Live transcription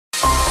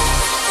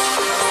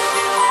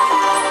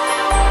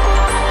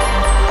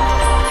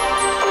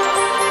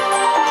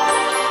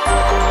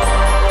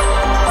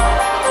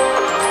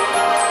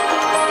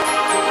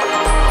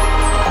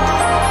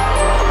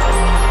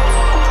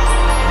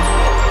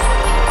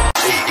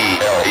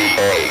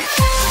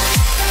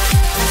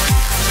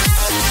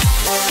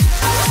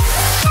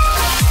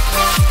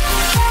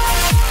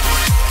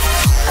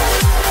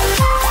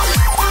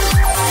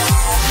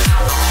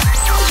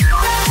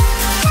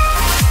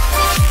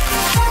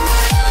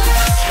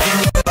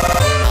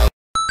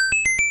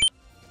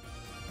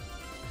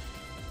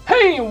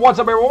what's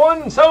up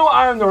everyone? So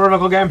I'm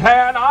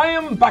TheRadicalGamePlaya and I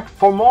am back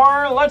for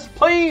more Let's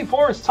Play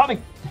for Sonic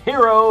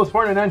Heroes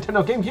for the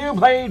Nintendo GameCube,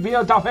 played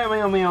via Dolphin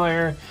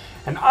Emulator,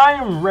 and I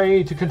am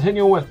ready to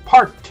continue with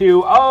part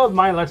 2 of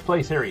my Let's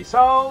Play series.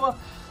 So,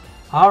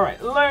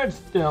 alright, let's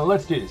do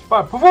this.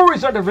 But before we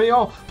start the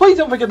video, please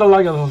don't forget to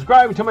like and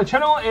subscribe to my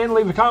channel and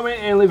leave a comment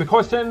and leave a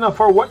question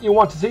for what you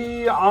want to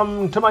see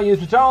to my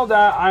YouTube channel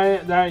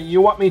that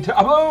you want me to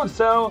upload.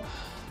 So,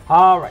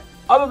 alright.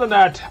 Other than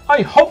that,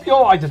 I hope you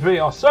all like this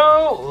video,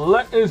 so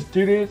let us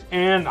do this,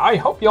 and I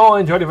hope you all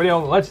enjoyed the video.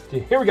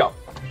 Here we go.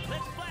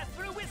 Let's blast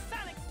through with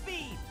Sonic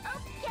speed.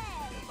 Okay.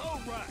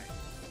 All right.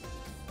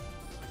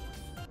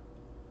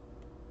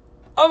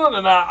 Other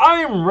than that, I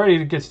am ready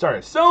to get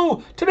started.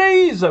 So,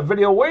 today's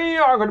video, we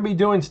are going to be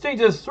doing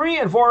stages 3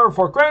 and 4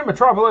 for Grand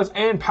Metropolis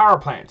and Power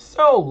Plant.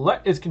 So,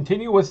 let us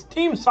continue with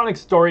Team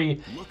Sonic's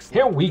story.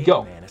 Here we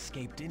go. Eggman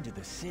escaped into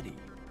the city.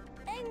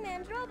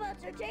 Eggman's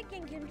robots are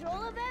taking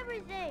control of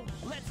everything.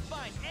 Let's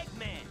find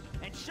Eggman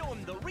and show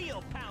him the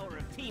real power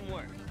of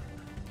teamwork.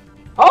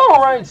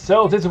 Alright,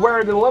 so this is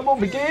where the level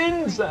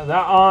begins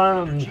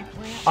on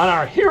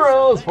our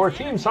heroes for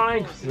Team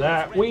Sonic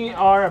that we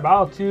are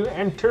about to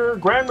enter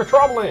Grand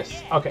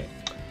Metropolis. Okay,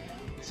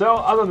 so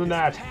other than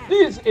that,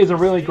 this is a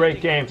really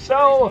great game.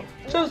 So,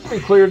 just to be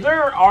clear,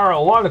 there are a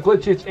lot of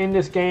glitches in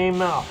this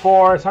game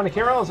for Sonic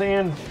Heroes,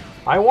 and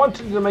I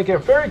wanted to make it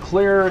very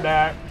clear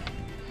that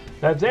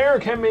there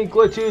can be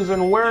glitches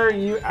and where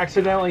you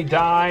accidentally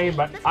die,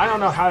 but I don't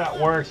know how that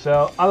works.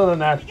 So other than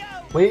that,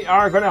 we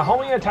are going to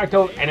only attack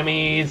those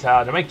enemies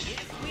to make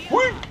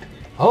sure.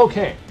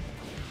 Okay.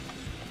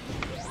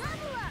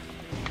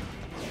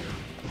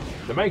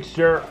 To make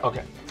sure.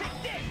 Okay.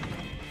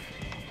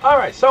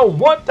 Alright, so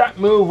what that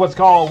move was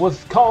called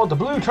the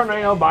Blue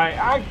Tornado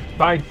by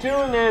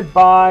doing it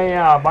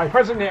by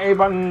pressing the A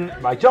button,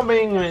 by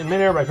jumping in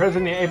midair, by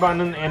pressing the A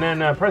button, and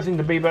then pressing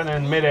the B button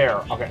in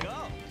midair. Okay.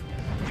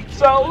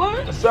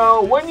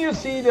 So when you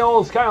see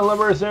those kind of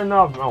levers, and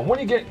when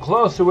you get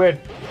close to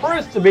it,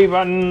 press the B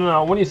button.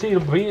 When you see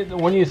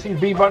the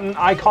B button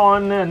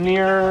icon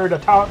near the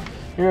top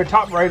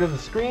right of the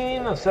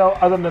screen. So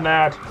other than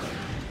that,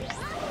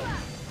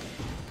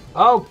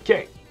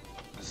 okay.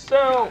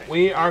 So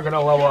we are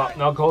gonna level up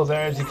Knuckles,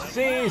 as you can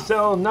see.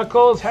 So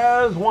Knuckles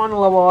has 1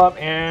 level up,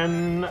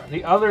 and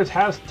the others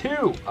has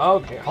 2.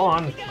 Okay, hold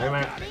on, wait a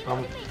minute.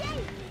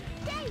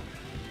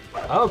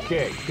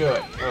 Okay,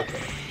 good.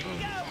 Okay.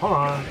 Hold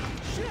on.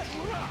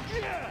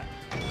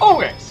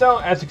 Okay, so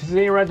as you can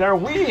see right there,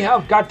 we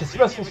have got the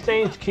special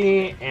stage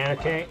key, and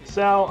okay,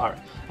 so alright,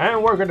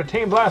 and we're gonna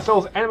team blast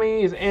those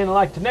enemies in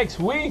like the next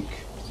week.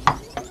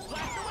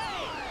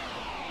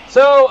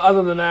 So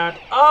other than that,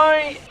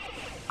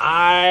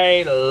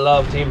 I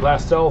love Team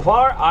Blast so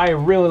far. I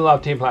really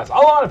love Team Blast. A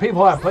lot of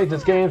people have played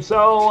this game,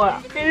 so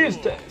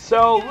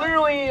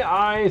literally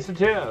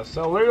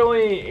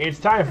it's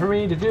time for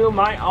me to do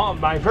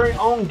my very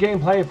own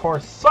gameplay for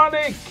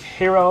Sonic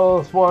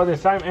Heroes for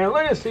this time, and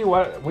let us see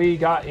what we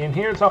got in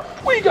here. So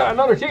we got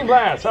another Team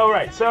Blast. All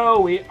right, so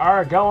we've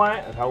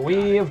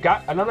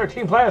got another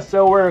Team Blast.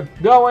 So we're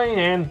going,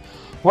 and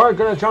we're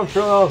gonna jump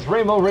through those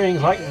rainbow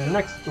rings like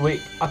next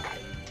week. Okay.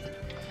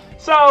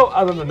 So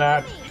other than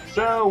that.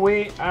 So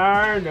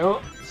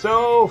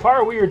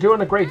far we are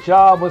doing a great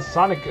job with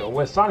Sonic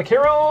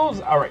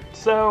Heroes. All right,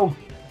 so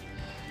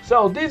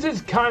this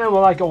is kind of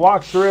like a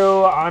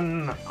walkthrough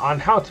on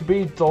how to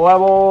beat the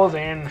levels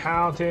and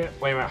how to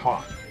wait a minute, hold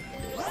on.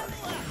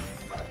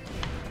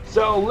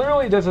 So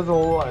literally this is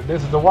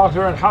the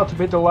walkthrough on how to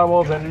beat the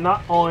levels, and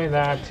not only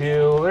that,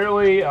 to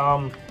literally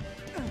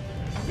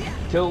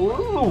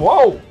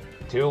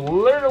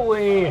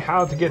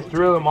how to get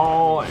through them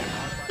all.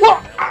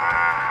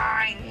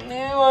 I knew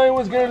I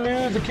was gonna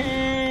lose the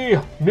key!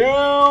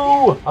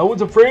 No! I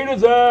was afraid of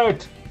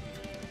that!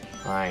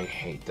 I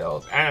hate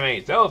those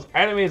enemies. Those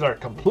enemies are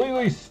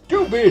completely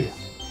stupid!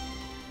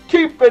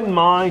 Keep in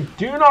mind,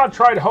 do not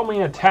try to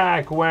homing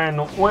attack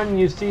when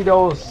you see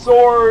those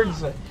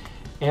swords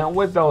and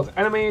with those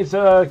enemies,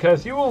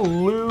 because you will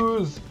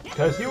lose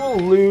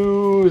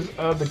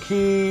the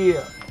key,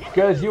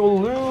 because you will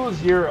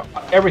lose your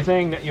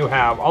everything that you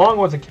have along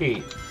with the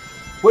key.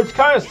 Which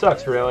kind of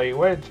sucks, really,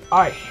 which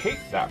I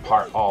hate that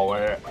part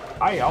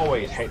I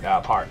always hate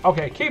that part.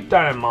 Okay, keep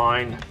that in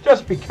mind.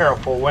 Just be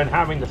careful when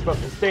having the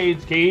special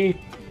stage key.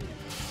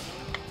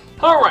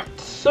 Alright,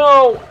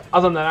 so,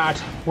 other than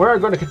that, we're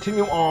going to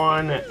continue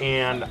on,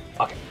 and,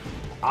 okay.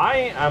 I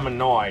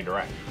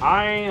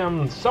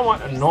am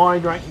somewhat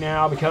annoyed right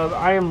now, because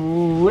I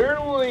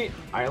literally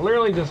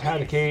just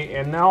had the key,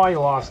 and now I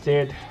lost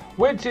it,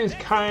 which is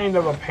kind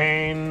of a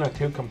pain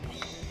to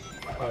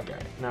okay,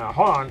 now,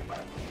 hold on.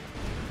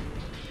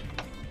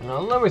 Now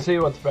let me see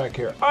what's back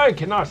here. I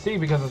cannot see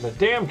because of the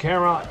damn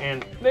camera,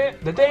 and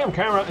the damn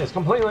camera is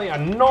completely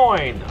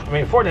annoying. I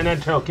mean, for the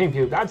Nintendo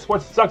GameCube, that's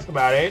what sucks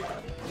about it.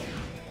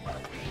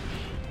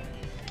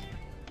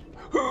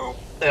 Oh,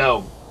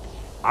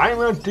 I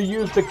meant to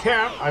use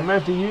I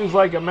meant to use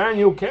like a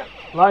manual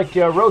like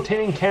a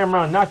rotating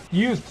camera, not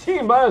use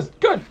Team Blast.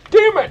 God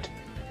damn it!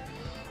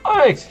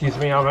 Excuse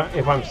me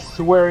if I'm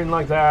swearing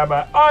like that,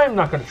 but I'm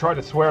not going to try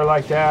to swear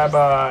like that,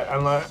 but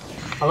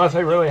unless I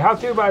really have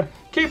to, but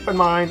keep in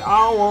mind,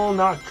 I will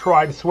not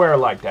try to swear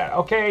like that,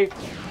 okay?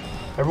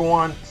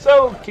 Everyone,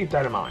 so keep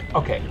that in mind.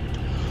 Okay.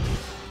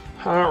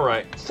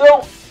 Alright,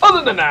 so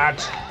other than that,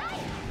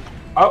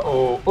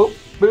 uh-oh, oh,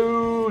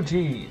 boo,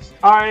 jeez.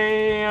 I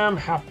am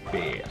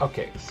happy.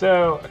 Okay,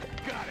 so,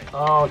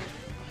 okay.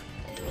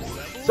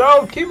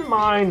 So keep in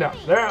mind,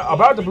 there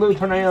about the blue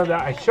tornado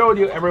that I showed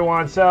you,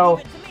 everyone.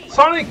 So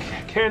Sonic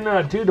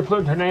can do the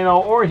blue tornado,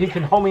 or he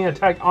can homing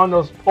attack on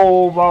those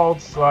pole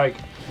vaults, like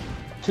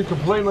to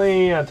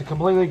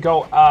completely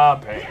go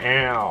up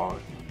and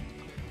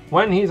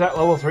when he's at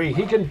level 3,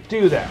 he can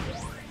do that.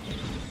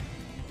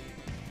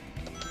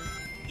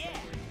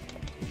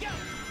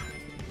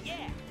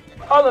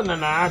 Other than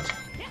that,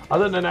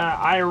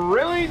 I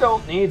really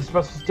don't need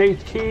special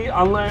stage key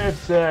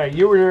unless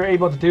you were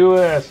able to do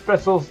a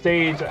special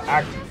stage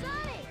act.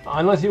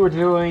 Unless you were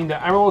doing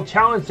the Emerald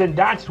Challenge, then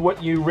that's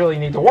what you really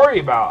need to worry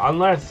about.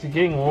 Unless you're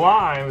getting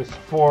lives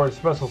for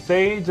special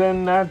stage,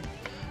 and that,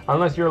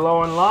 unless you're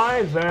low on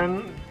lives,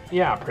 then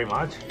yeah, pretty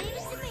much.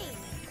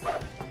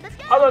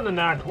 Other than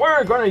that,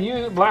 we're going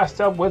to blast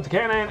up with the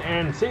cannon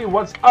and see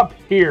what's up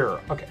here.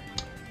 Okay.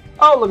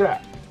 Oh, look at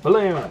that.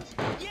 Balloons.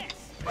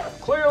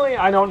 Clearly,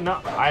 I don't know.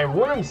 I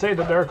wouldn't say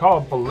that they're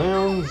called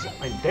balloons.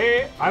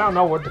 I don't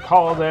know what to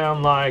call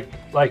them. I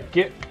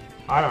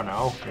don't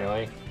know,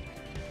 really.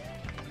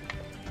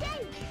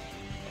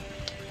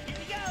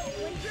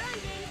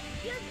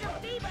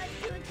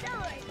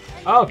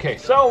 Okay,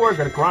 so we're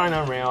gonna grind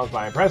on rails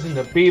by pressing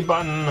the B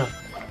button.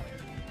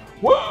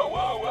 Whoa,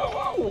 whoa,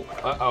 whoa, whoa!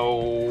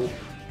 Uh-oh.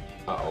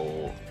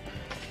 Uh-oh.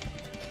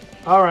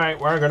 Alright,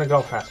 we're gonna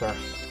go faster.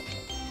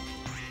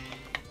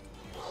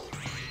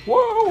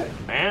 Whoa!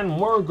 And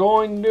we're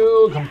going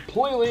to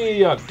completely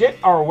get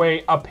our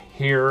way up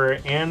here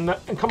and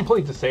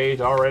complete the stage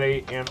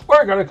already. And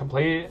we're gonna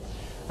complete it.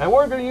 And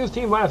we're gonna use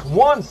Team Blast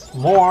once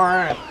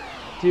more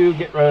to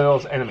get rid of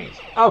those enemies.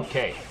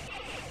 Okay.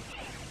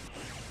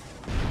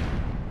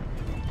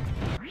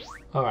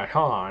 Alright,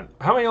 hold on.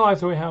 How many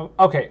lives do we have?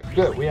 Okay,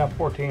 good. We have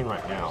 14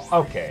 right now.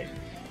 Okay.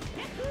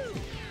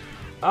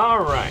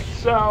 Alright,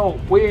 so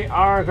we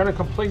are going to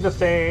complete the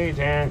stage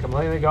and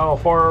completely go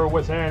forward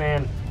with it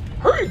and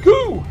hurry,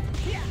 go!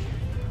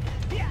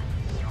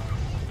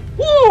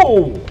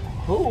 Whoa!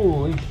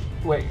 Holy...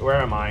 Wait,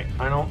 where am I?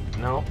 I don't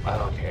know.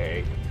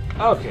 Okay.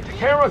 Okay, the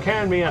camera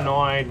can be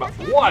annoyed, but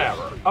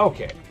whatever.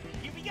 Okay.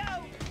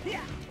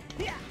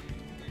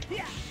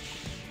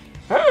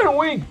 And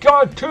we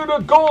got to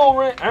the goal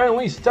ring, and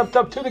we stepped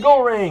up to the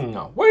goal ring.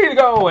 Way to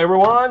go,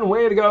 everyone.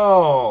 Way to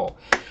go.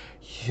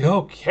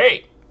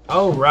 Okay.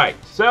 All right.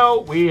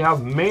 So we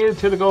have made it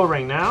to the goal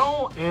ring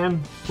now,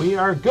 and we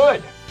are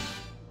good.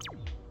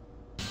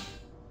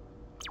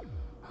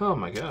 Oh,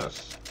 my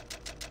gosh.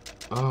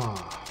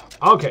 Oh.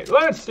 Okay,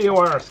 let's see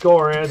what our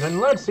score is, and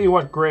let's see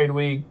what grade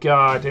we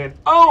got. And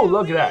oh,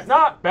 look at that.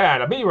 Not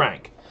bad. A B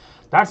rank.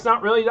 That's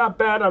not really that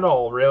bad at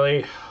all,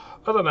 really.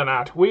 Other than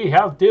that, we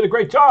did a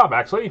great job,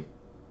 actually.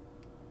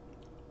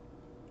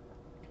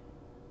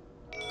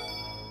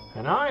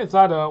 And I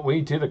thought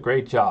we did a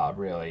great job,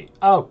 really.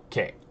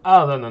 Okay,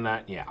 other than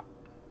that, yeah.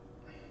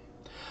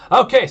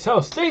 Okay, so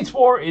Stage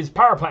 4 is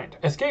Power Plant.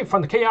 Escape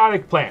from the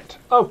Chaotic Plant.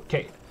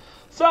 Okay,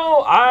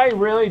 so I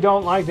really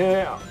don't like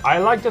it. I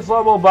like this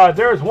level, but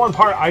there's one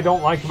part I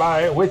don't like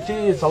about it, which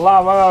is the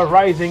lava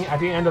rising at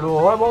the end of the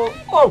level.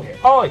 Okay,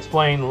 I'll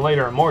explain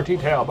later in more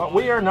detail, but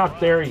we are not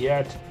there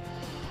yet.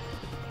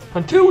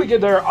 Until we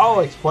get there,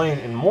 I'll explain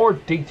in more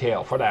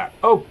detail for that.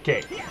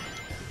 Okay.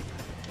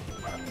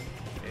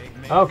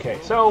 Okay,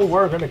 so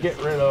we're gonna get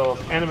rid of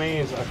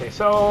enemies. Okay,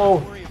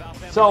 so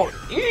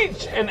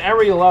each and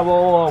every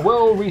level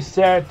will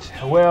reset.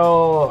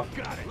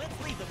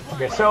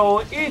 Okay,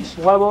 so each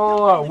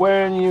level,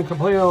 when you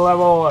complete a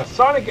level,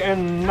 Sonic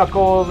and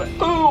Knuckles.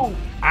 Ooh,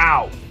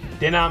 ow!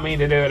 Did not mean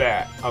to do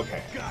that.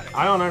 Okay,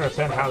 I don't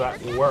understand how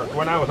that worked.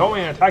 When I was only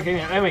attacking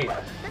an enemy.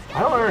 I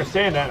don't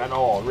understand that at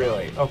all,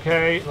 really.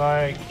 Okay,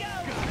 like...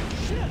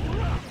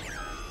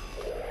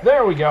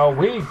 There we go,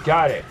 we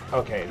got it.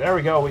 Okay, there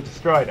we go, we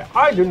destroyed it.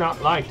 I do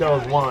not like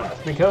those ones,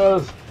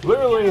 because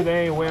literally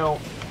they will...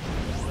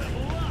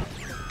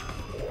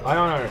 I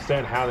don't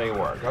understand how they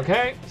work,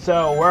 okay?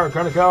 So we're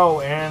gonna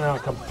go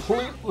and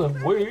completely...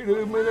 Wait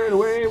a minute,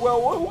 wait,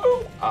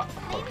 whoa.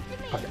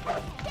 Okay.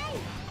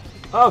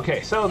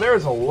 Okay, so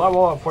there's a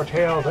level up for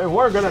Tails, and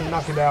we're gonna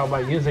knock it out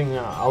by using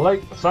a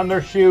light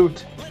thunder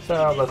shoot.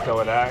 So let's go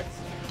with that.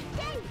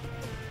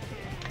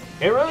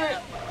 It really,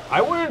 I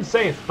wouldn't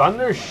say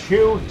thunder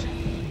shoot.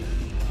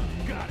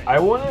 I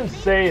wouldn't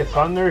say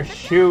thunder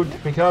shoot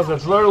because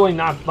it's literally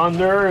not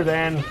thunder.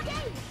 Then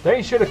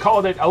they should have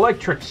called it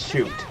electric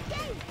shoot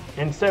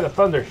instead of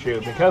thunder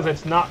shoot because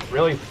it's not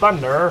really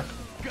thunder.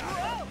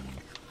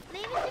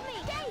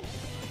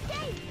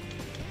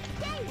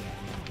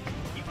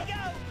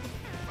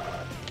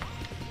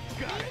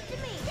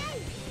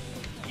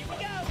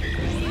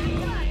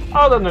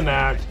 Other than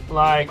that,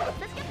 like...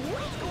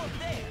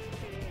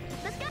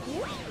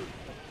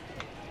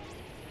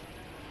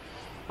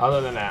 Other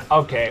than that,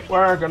 okay,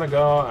 we're gonna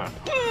go.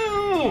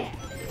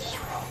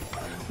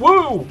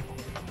 Woo!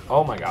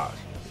 Oh my gosh.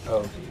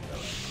 Oh geez, that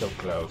was so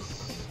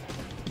close.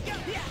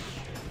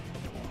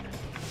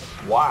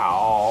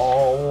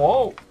 Wow.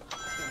 Whoa.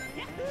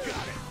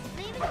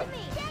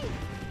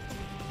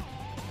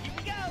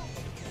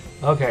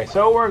 Okay,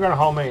 so we're gonna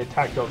home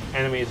attack those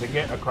enemies and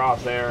get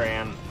across there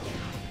and.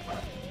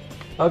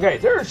 Okay,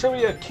 there should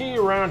be a key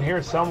around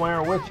here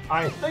somewhere, which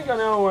I think I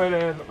know what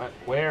it is. But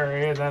where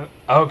is it?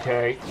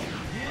 Okay.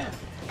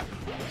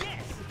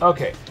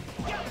 Okay.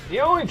 The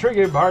only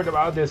tricky part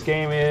about this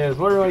game is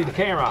literally the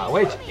camera,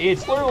 which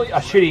it's literally a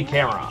shitty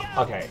camera.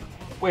 Okay.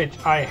 Which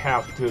I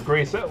have to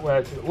agree with,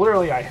 which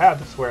literally I have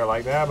to swear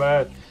like that,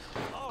 but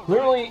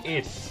literally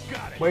it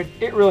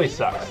really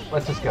sucks.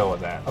 Let's just go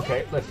with that.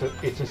 Okay, let's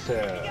just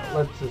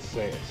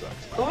say it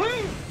sucks.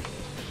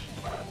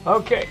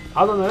 Okay,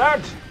 other than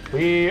that,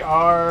 we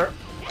are...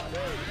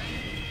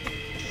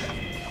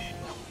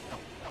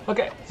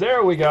 Okay,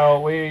 there we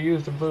go. We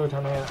used the blue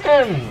tornado,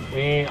 and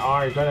we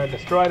are gonna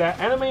destroy that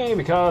enemy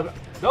because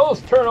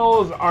those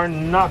turtles are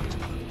not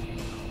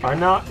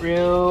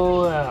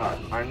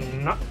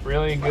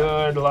really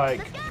good.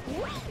 Like,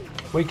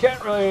 we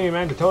can't really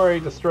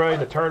mandatory destroy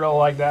the turtle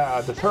like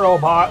that, the turtle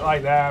bot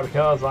like that,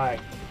 because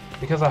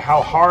of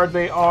how hard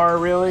they are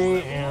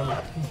really, and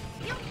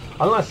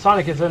unless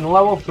Sonic is in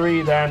level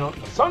 3, then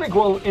Sonic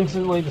will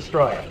instantly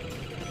destroy it.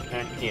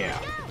 And yeah.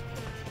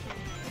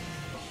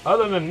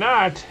 Other than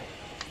that,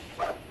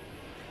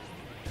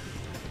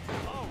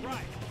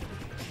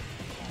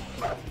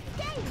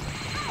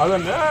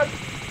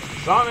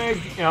 Sonic,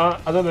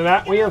 other than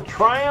that, we have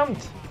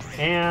triumphed,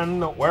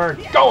 and we're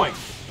going!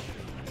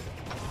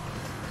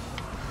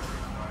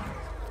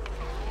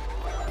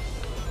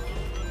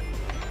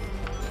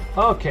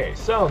 Okay,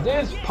 so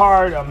this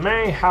part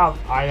may have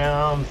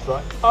items,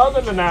 but other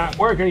than that,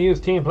 we're going to use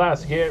Team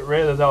Blast to get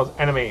rid of those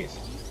enemies.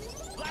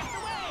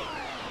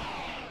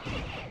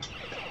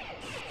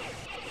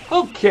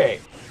 Okay,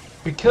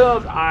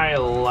 because I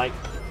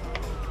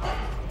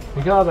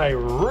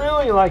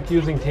really like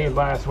using Team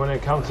Blast when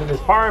it comes to this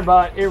part,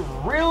 but it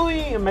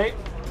really may...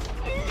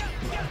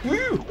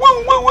 Whoa,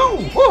 whoa, whoa,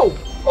 whoa!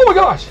 Oh my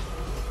gosh!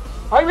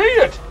 I made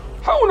it!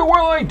 How in the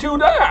world did I do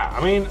that?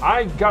 I mean,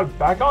 I got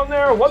back on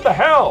there? What the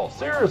hell?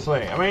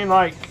 Seriously. I mean,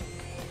 like,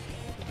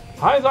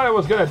 I thought I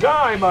was gonna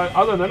die, but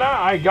other than that,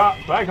 I got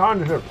back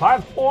onto the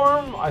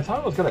platform. I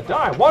thought I was gonna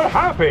die. What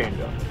happened?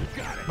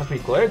 Must be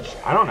glitch?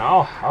 I don't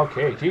know.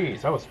 Okay,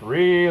 geez, that was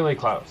really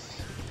close.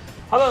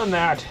 Other than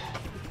that,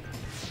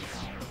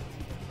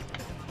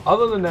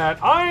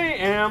 I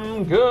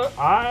am good.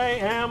 I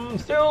am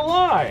still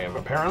alive,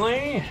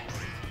 apparently.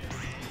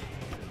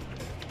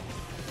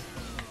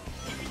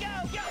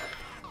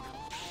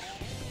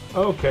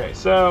 Okay,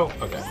 so,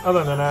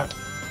 other than that.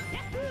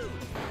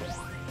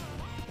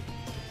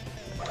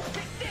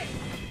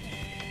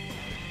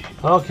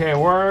 Okay,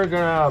 we're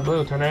gonna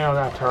blue tornado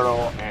that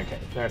turtle, okay,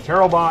 that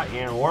turtle bot,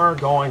 and we're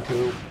going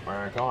to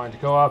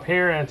go up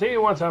here and see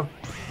what's up.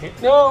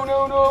 No,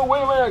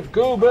 wait a minute,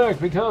 go back,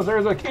 because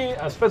there's a key,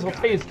 a special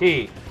taste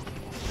key.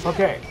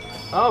 Okay,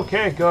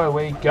 good,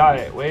 we got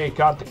it, we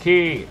got the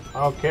key,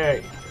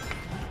 okay.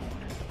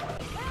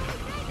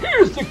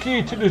 Here's the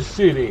key to the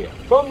city,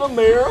 from the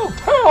mayor of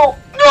town.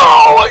 No,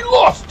 I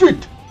lost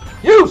it!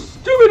 You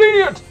stupid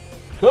idiot!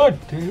 God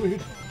damn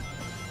it.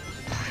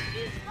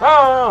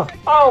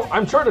 Oh,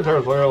 I'm sure that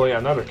there's literally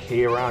another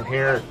key around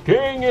here.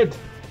 Dang it!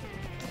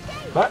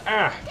 But,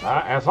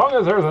 as long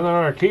as there's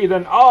another key,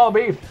 then I'll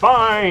be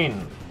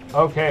fine!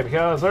 Okay,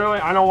 because literally,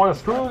 I don't want to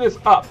screw this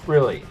up,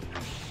 really.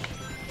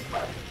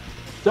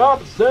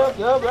 Stop,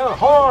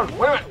 hold on,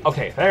 wait a minute.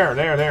 Okay,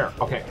 there,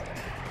 okay.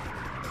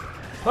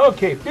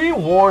 Okay, be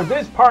warned,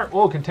 this part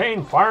will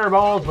contain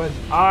fireballs, but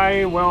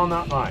I will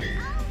not mind.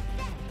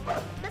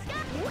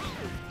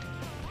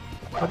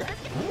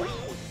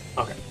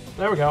 Okay,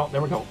 there we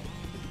go.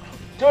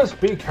 Just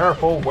be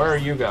careful where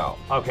you go.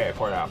 Okay,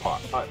 for that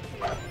part.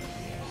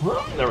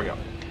 There we go.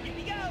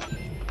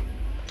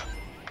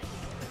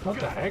 What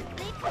the heck?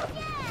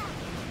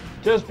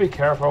 Just be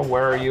careful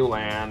where you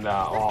land.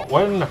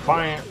 When the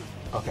fire...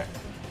 Okay.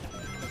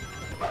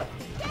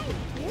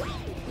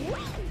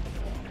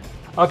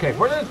 Okay,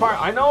 for this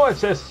part, I know it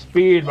says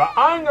speed, but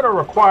I'm going to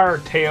require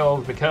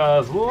tails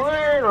because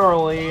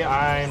literally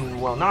I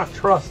will not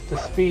trust the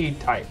speed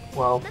type.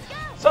 Well,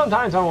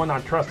 sometimes I will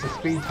not trust the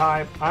speed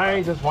type.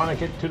 I just want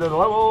to get to the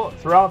level,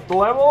 throughout the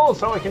level,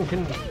 so I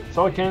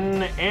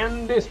can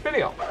end this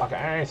video.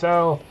 Okay,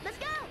 so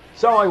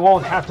I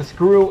won't have to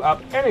screw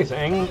up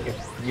anything,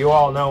 if you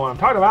all know what I'm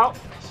talking about.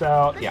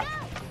 So, yeah.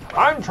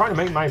 I'm trying to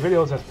make my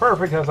videos as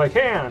perfect as I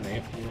can,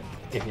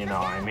 if you know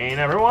what I mean,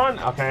 everyone.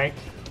 Okay.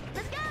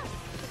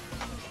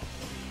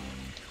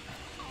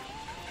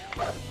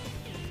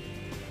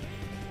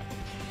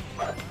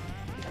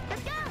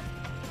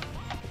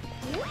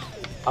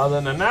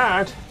 Other than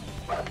that,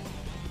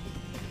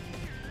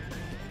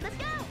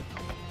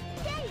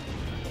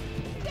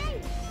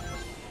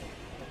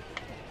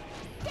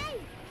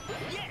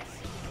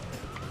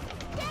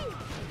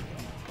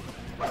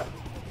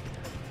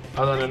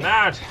 Other than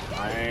that,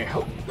 I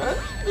hope that...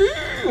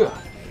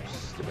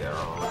 Stupid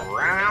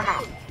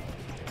ram.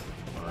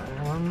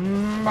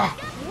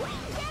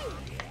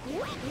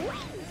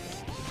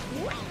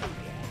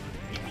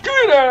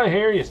 Get out of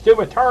here, you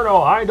stupid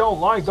turtle! I don't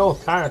like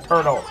those kind of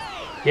turtles.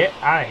 Get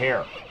out of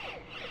here.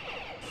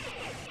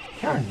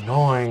 You're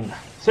annoying.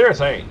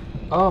 Seriously.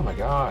 Oh my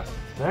gosh.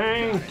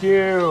 Thank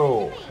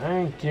you.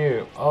 Thank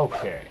you.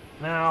 Okay.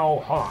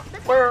 Now, hold on.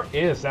 Where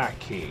is that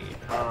key?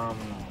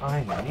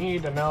 I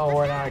need to know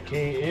where that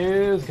key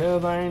is,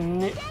 because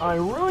I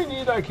really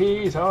need that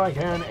key so I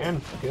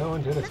can go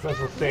into the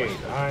special stage.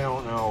 I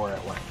don't know where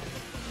it went.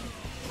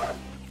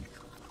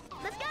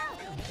 Let's go.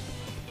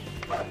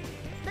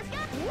 Let's go.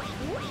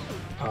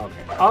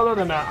 Okay. Other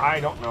than that, I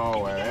don't know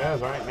where it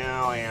is right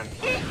now, and...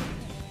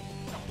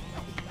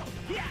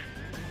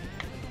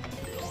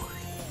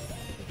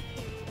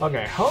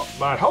 Okay,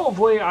 but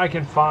hopefully I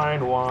can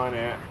find one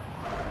at...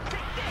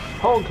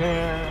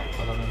 Okay,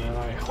 other than that,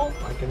 I hope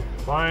I can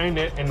find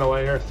it in the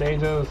later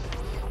stages.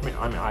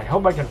 I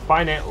hope I can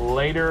find it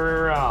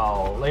later,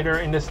 later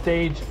in the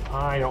stage.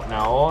 I don't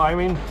know. I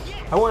mean,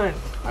 I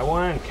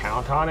wouldn't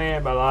count on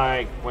it, but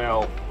like,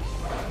 well,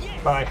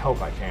 but I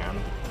hope I can.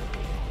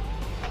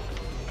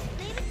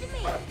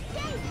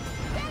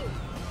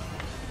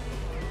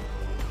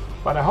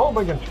 But I hope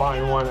I can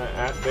find one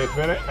at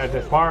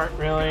this part.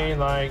 Really,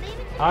 like,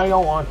 I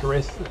don't want to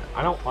risk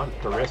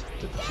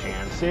the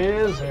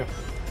chances.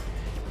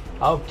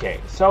 Okay,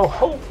 so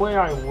hopefully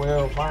I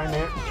will find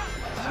it.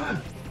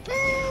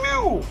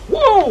 No!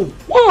 Whoa!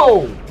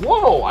 Whoa!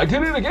 Whoa! I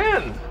did it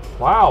again!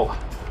 Wow,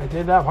 I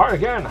did that part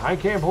again. I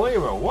can't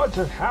believe it. What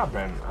just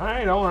happened?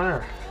 I don't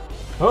know.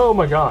 Oh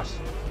my gosh.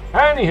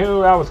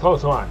 Anywho, that was a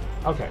close one.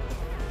 Okay.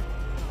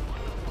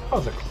 That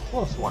was a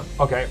close one.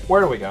 Okay,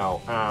 where do we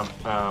go? Hold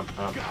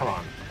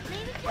on.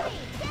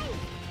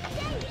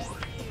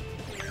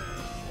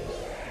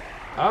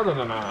 Other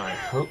than that, I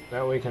hope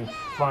that we can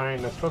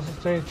find the special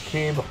stage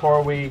key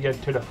before we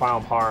get to the final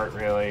part,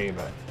 really,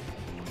 but...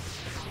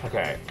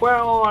 Okay,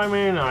 well, I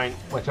mean, I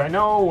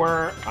know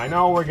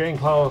we're getting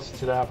close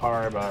to that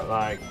part, but,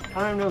 like,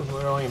 I'm just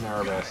really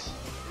nervous.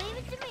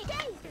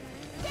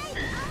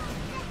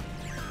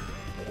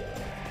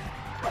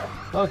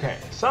 Okay,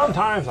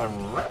 sometimes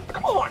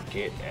come on,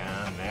 get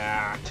down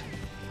that.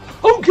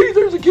 Okay,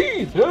 there's a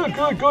key! Yeah,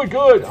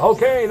 good.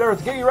 Okay, there's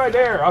a key right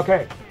there,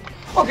 okay.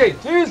 Okay,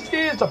 this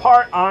is the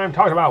part I'm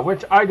talking about,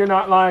 which I do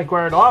not like,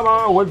 where the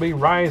lava would be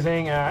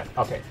rising at...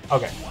 Okay.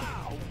 Wow,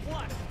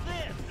 what's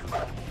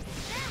this?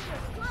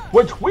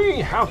 Which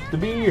we have to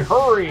be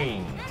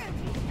hurrying.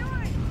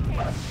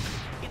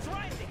 It's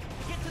rising.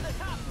 Get to the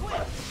top,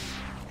 quick.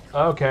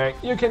 Okay,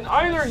 you can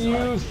either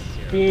use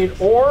speed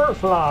or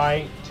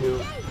fly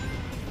to...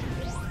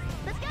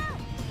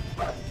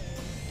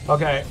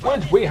 Okay,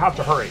 which we have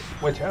to hurry.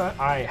 Which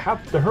I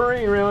have to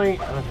hurry, really?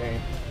 Okay.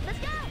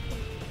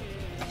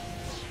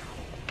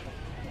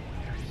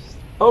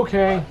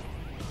 Okay.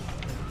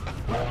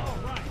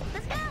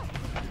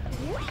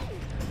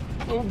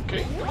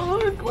 Okay, come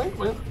on,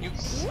 you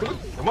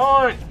come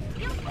on.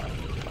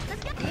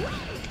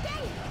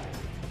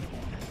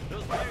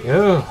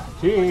 Oh,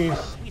 jeez.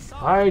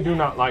 I do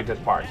not like this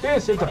part.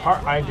 This is the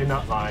part I do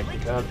not like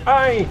because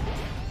oh,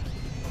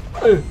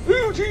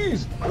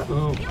 jeez.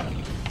 Ooh.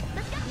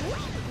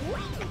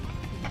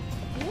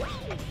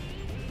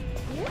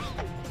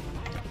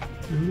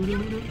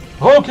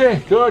 Okay,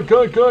 good.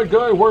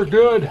 We're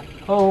good.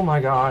 Oh my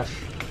gosh.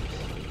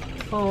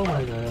 Oh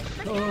my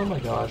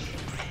gosh.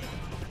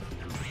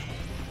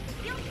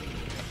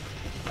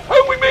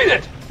 Oh, we made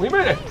it.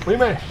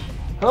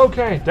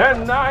 Okay,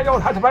 then I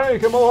don't have to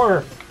panic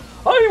anymore.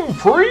 I'm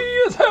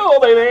free as hell,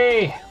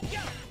 baby.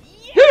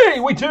 Yay,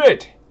 we did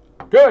it.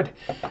 Good.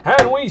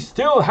 And we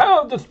still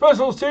have the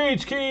special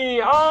stage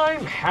key.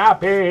 I'm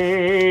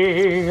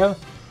happy.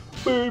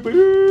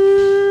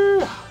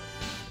 Baby.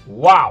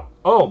 Wow.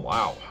 Oh,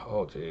 wow.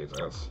 Oh,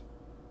 Jesus.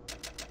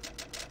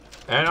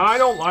 And I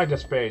don't like the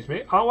space.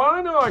 Oh, well,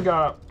 I know I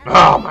got a...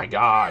 Oh, my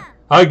God.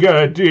 I got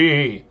a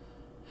D.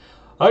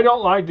 I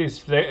don't like these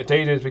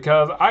stages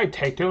because I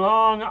take too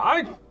long.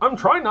 I'm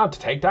trying not to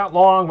take that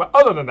long, but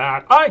other than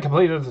that, I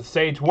completed the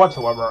stage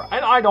whatsoever,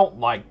 and I don't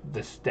like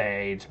the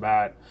stage,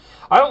 but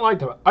I don't like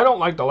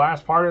the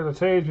last part of the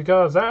stage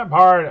because that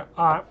part...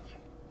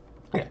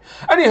 Okay.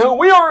 Anywho,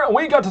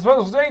 we got the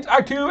special stage,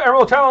 Act 2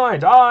 Emerald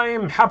Challenge.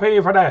 I'm happy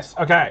for this.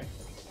 Okay.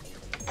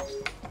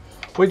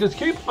 We just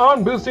keep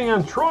on boosting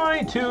and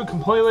try to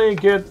completely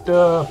get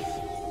the...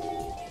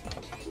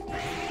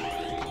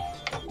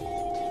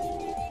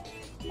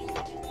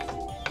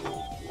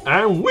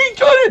 And we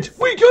got it!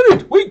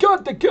 We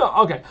got the kill!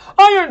 Okay,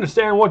 I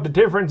understand what the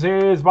difference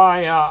is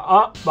by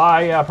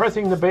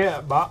pressing the B...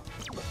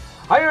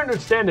 I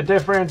understand the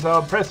difference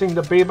of pressing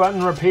the B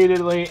button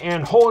repeatedly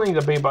and holding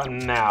the B button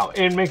now.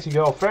 It makes you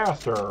go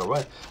faster,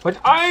 but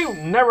I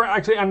never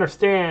actually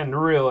understand,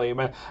 really.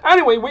 But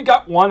anyway, we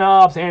got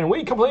one-ups, and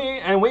we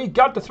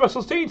got the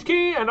special stage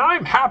key, and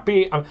I'm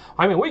happy.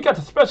 I mean, we got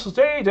the special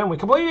stage, and we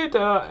completed,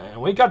 and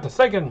we got the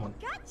second one.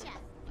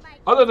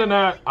 Other than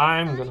that,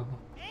 I'm gonna...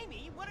 Amy,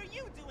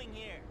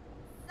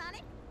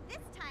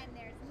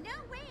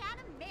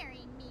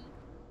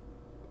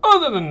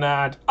 other than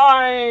that,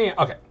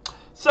 okay.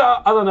 So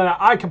other than that,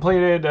 I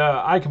completed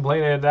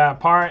that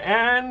part,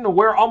 and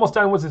we're almost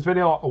done with this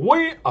video.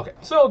 Okay.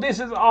 So this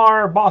is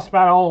our boss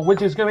battle,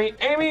 which is gonna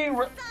be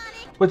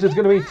which is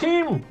gonna be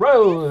Team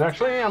Rose.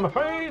 Actually, I'm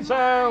afraid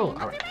so.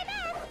 All right.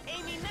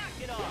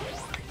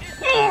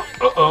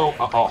 Hold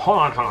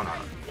on.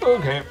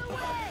 Okay. Are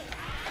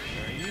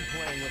you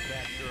playing with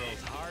that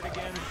girl's heart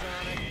again,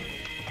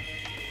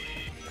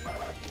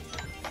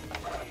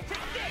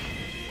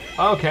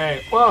 Sonic?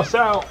 Okay. Well,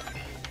 so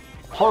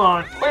hold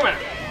on. Wait a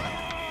minute.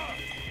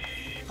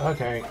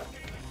 Okay.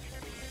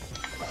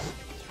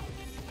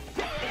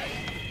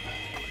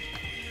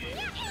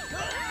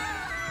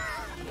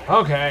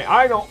 Okay,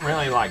 I don't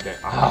really like it.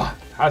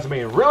 Has to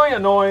be really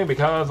annoying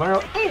because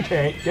I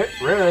can't get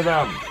rid of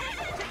them.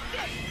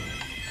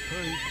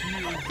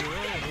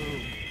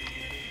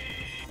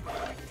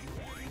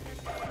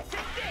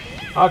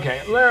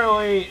 Okay,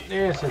 literally,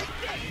 this is.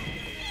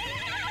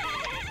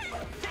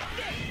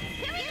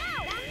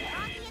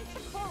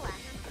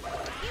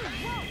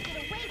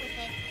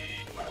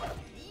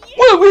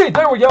 Wait,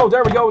 there we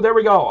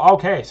go.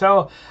 Okay,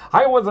 so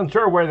I wasn't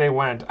sure where they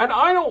went, and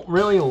I don't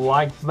really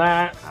like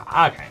that.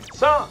 Okay,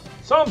 so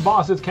some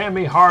bosses can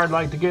be hard,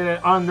 like to get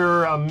it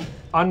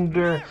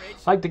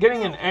like to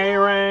getting an A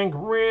rank,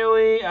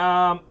 really,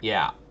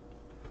 yeah.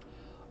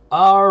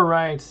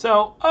 Alright,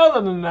 so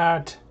other than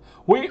that,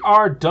 we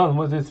are done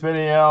with this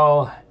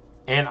video,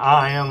 and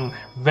I am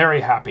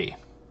very happy.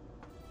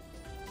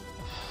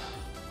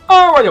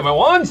 Alright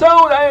everyone,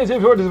 so that is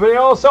it for this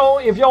video. So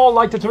if y'all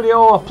liked this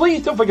video,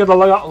 please don't forget to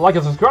like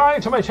and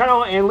subscribe to my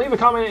channel, and leave a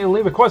comment and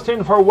leave a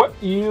question for what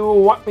you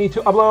want me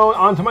to upload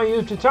onto my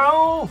YouTube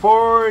channel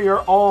for your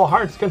all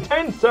heart's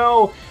content.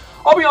 So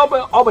I'll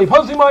be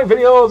posting my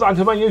videos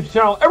onto my YouTube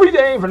channel every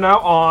day from now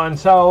on.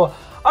 So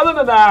other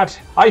than that,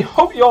 I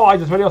hope you all like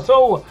this video.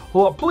 So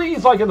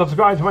please like and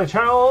subscribe to my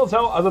channel.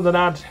 So other than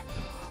that,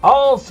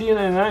 I'll see you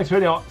in the next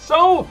video.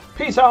 So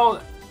peace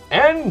out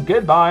and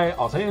goodbye.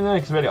 I'll see you in the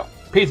next video.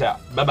 Peace out.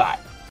 Bye-bye.